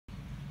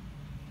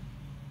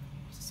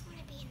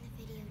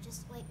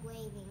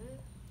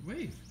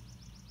Wave.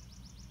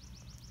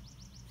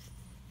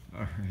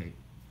 All right.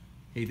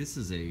 Hey, this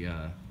is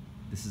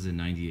a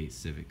 '98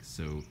 Civic.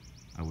 So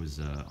I was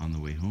on the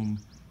way home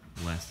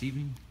last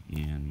evening,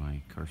 and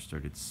my car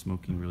started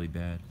smoking really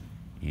bad.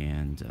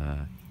 And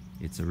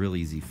it's a real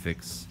easy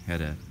fix.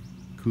 Had a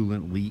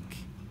coolant leak,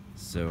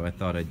 so I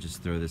thought I'd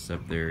just throw this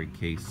up there in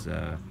case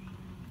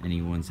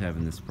anyone's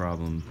having this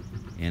problem.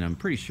 And I'm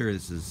pretty sure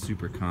this is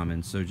super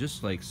common. So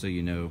just like so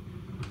you know,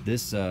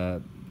 this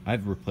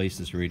I've replaced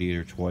this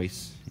radiator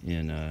twice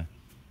in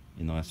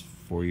the last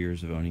 4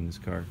 years of owning this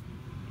car,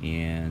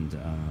 and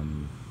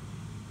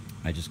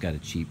I just got a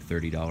cheap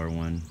 $30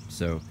 one.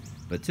 So,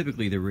 but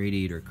typically the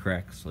radiator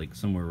cracks like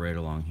somewhere right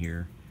along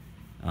here,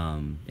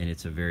 and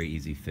it's a very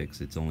easy fix.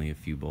 It's only a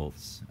few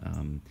bolts,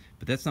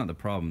 but that's not the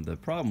problem. The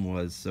problem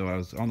was, so I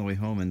was on the way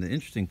home, and the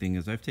interesting thing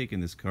is I've taken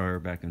this car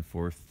back and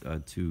forth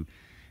to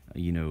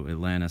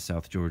Atlanta,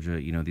 South Georgia.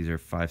 These are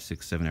 5,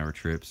 6, 7 hour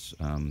trips,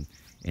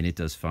 and it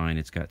does fine.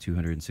 It's got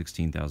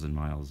 216,000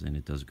 miles, and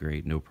it does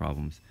great, no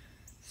problems.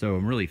 So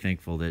I'm really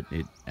thankful that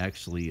it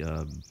actually,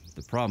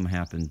 the problem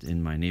happened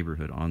in my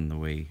neighborhood on the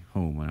way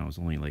home when I was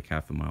only like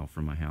half a mile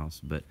from my house.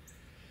 But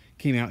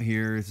came out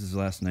here, this is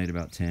last night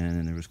about 10,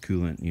 and there was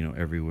coolant,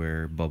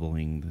 everywhere,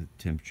 bubbling,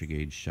 the temperature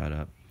gauge shot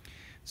up.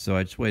 So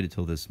I just waited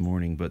till this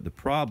morning, but the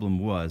problem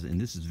was, and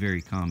this is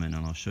very common,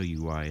 and I'll show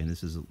you why, and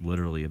this is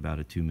literally about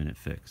a 2-minute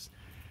fix.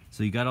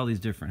 So you got all these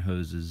different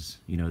hoses,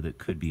 that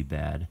could be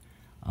bad.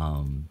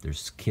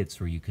 There's kits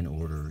where you can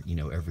order,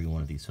 every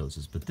one of these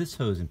hoses, but this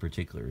hose in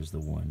particular is the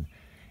one,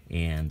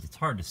 and it's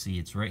hard to see.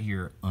 It's right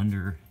here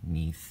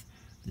underneath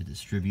the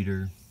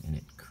distributor, and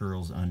it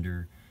curls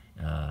under,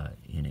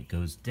 and it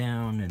goes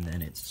down, and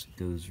then it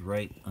goes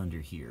right under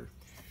here.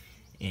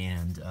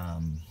 And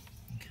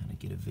kind of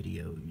get a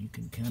video, you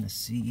can kind of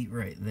see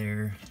right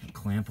there, a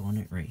clamp on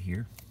it right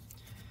here.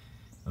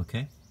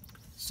 Okay.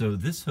 So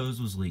this hose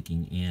was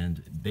leaking,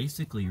 and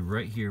basically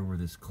right here where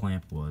this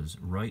clamp was,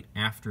 right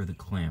after the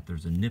clamp,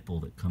 there's a nipple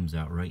that comes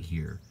out right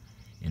here.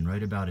 And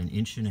right about 1.5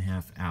 inches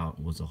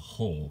out was a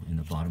hole in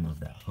the bottom of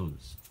that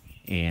hose.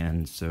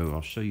 And so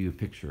I'll show you a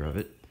picture of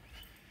it.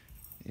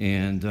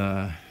 And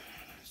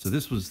so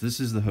this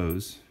is the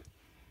hose.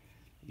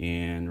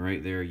 And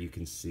right there you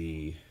can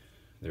see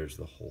there's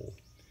the hole.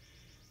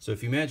 So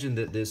if you imagine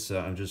that this,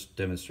 I'm just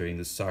demonstrating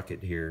this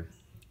socket here,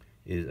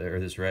 or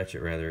this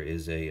ratchet rather,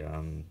 is a,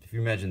 if you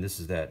imagine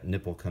this is that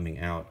nipple coming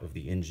out of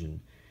the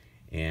engine,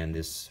 and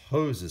this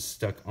hose is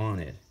stuck on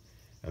it,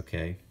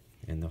 okay,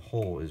 and the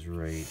hole is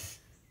right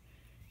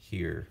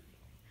here.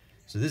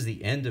 So this is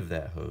the end of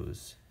that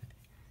hose,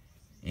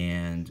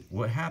 and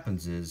what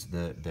happens is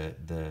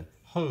the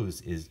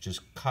hose is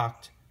just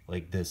cocked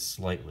like this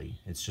slightly.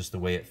 It's just the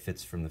way it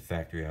fits from the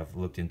factory. I've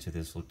looked into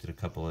this, looked at a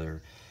couple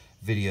other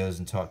videos,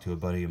 and talked to a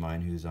buddy of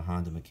mine who's a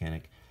Honda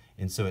mechanic.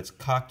 And so it's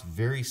cocked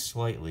very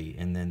slightly,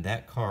 and then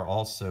that car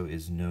also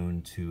is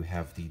known to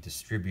have the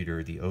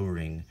distributor, the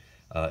O-ring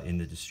in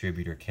the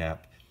distributor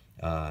cap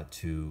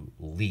to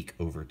leak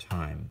over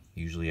time,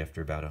 usually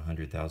after about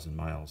 100,000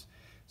 miles.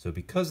 So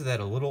because of that,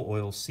 a little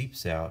oil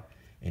seeps out,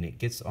 and it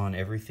gets on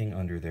everything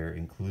under there,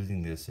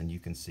 including this, and you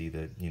can see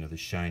that, the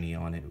shiny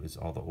on it was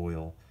all the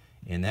oil,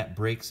 and that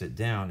breaks it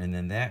down. And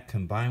then that,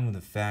 combined with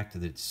the fact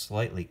that it's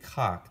slightly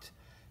cocked,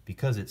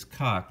 because it's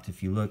cocked,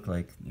 if you look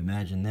like,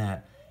 imagine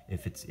that,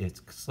 if it's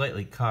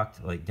slightly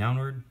cocked like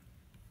downward,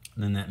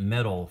 then that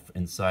metal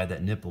inside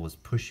that nipple is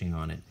pushing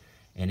on it,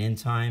 and in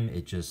time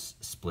it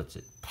just splits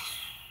it.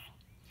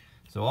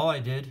 So all I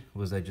did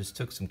was I just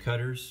took some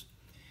cutters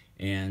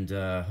and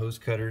hose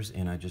cutters,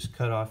 and I just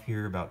cut off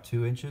here about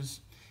 2 inches,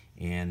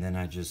 and then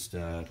I just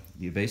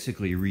you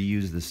basically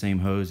reuse the same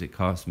hose. It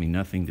cost me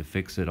nothing to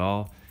fix it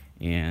all,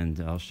 and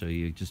I'll show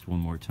you just one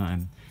more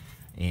time.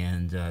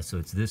 And so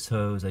it's this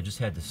hose. I just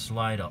had to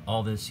slide,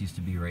 all this used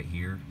to be right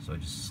here, so I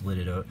just slid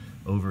it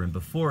over, and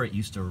before it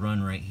used to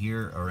run right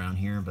here, around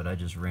here, but I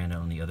just ran it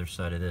on the other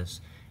side of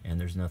this,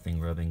 and there's nothing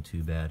rubbing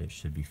too bad. It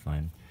should be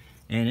fine.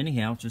 And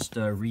anyhow, just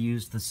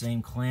reused the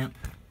same clamp,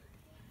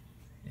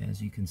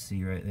 as you can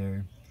see right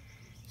there.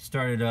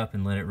 Started up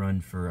and I let it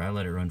run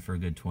for a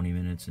good 20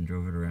 minutes and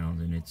drove it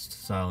around, and it's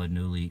solid,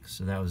 no leaks.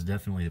 So that was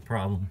definitely the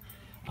problem.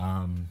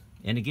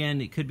 And again,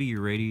 it could be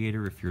your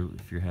radiator if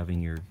you're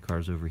having your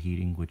cars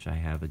overheating, which I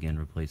have again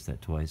replaced that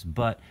twice.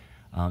 But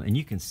and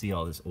you can see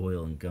all this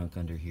oil and gunk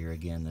under here.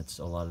 Again, that's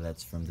a lot of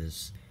that's from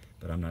this,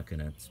 but I'm not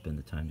going to spend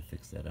the time to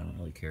fix that. I don't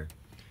really care.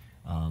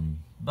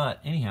 But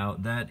anyhow,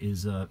 that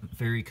is a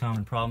very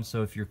common problem.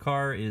 So if your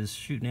car is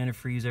shooting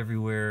antifreeze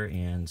everywhere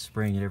and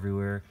spraying it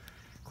everywhere,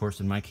 of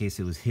course in my case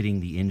it was hitting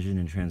the engine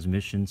and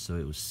transmission, so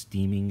it was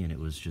steaming and it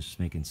was just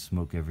making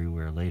smoke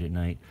everywhere late at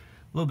night.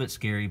 A little bit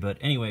scary, but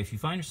anyway, if you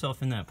find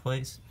yourself in that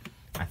place,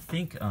 I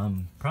think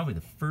probably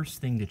the first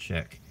thing to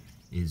check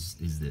is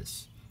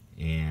this.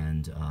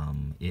 And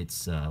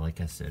it's,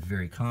 like I said,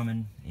 very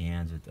common,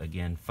 and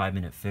again,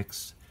 5-minute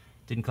fix.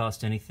 Didn't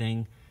cost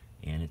anything,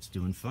 and it's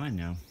doing fine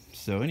now.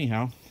 So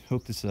anyhow,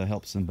 hope this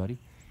helps somebody.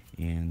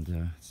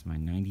 And it's my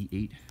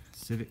 '98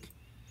 Civic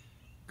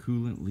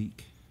coolant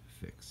leak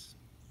fix.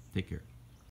 Take care.